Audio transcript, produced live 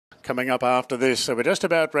coming up after this. So we're just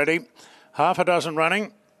about ready. Half a dozen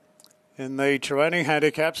running in the Cerrone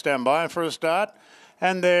Handicap. Stand by for a start.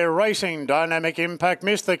 And they're racing. Dynamic Impact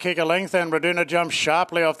missed the kick a length, and Raduna jumped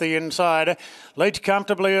sharply off the inside. Leads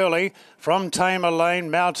comfortably early from Tamer Lane.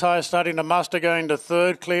 Maotai starting to muster, going to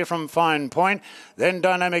third, clear from Fine Point. Then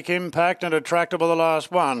Dynamic Impact and Attractable the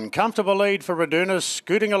last one. Comfortable lead for Raduna,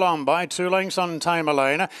 scooting along by 2 lengths on Tamer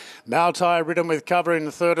Lane. Maotai ridden with cover in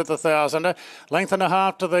third at the 1,000. Length and a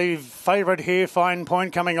half to the favourite here, Fine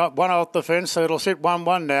Point, coming up one off the fence, so it'll sit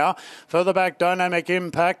 1-1 now. Further back, Dynamic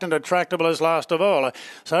Impact and Attractable is last of all.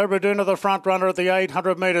 So Raduna the front runner at the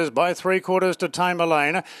 800 metres by 3/4 to Tamer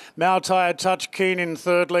Lane. Maotai a touch keen in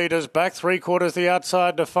third, leaders back 3/4 the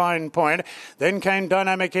outside to Fine Point. Then came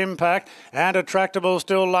Dynamic Impact and Attractable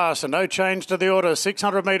still last, and no change to the order.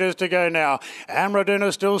 600 metres to go now, and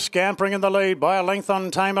Raduna still scampering in the lead by a length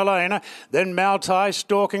on Tamer Lane. Then Maotai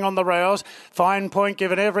stalking on the rails. Fine Point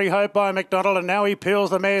given every hope by McDonald, and now he peels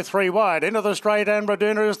the mare 3 wide into the straight, and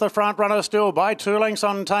Raduna is the front runner still by 2 lengths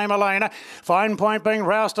on Tamer Lane. Fine Point being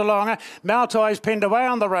roused along. Maotai's pinned away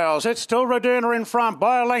on the rails. It's still Raduna in front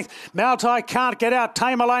by a length. Maotai can't get out.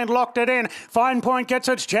 Tamer Lane locked it in. Fine Point gets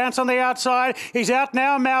its chance on the outside. He's out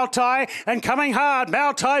now, Maotai, and coming hard.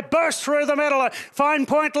 Maotai bursts through the middle. Fine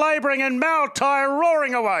Point labouring, and Maotai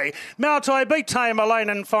roaring away. Maotai beat Tamer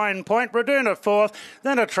Lane and Fine Point. Raduna fourth,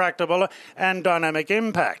 then Attractable and Dynamic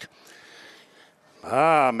Impact.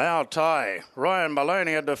 Maotai. Ryan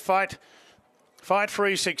Maloney had to fight for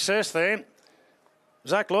his success there.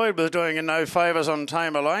 Zach Lloyd was doing him no favours on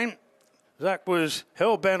Tamer Lane. Zach was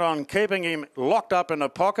hell-bent on keeping him locked up in a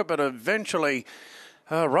pocket, but eventually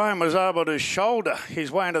Ryan was able to shoulder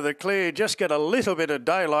his way into the clear, just get a little bit of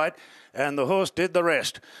daylight, and the horse did the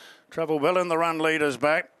rest. Travelled well in the run, leaders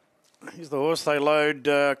back. He's the horse they load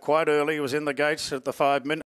quite early. He was in the gates at the 5 minutes.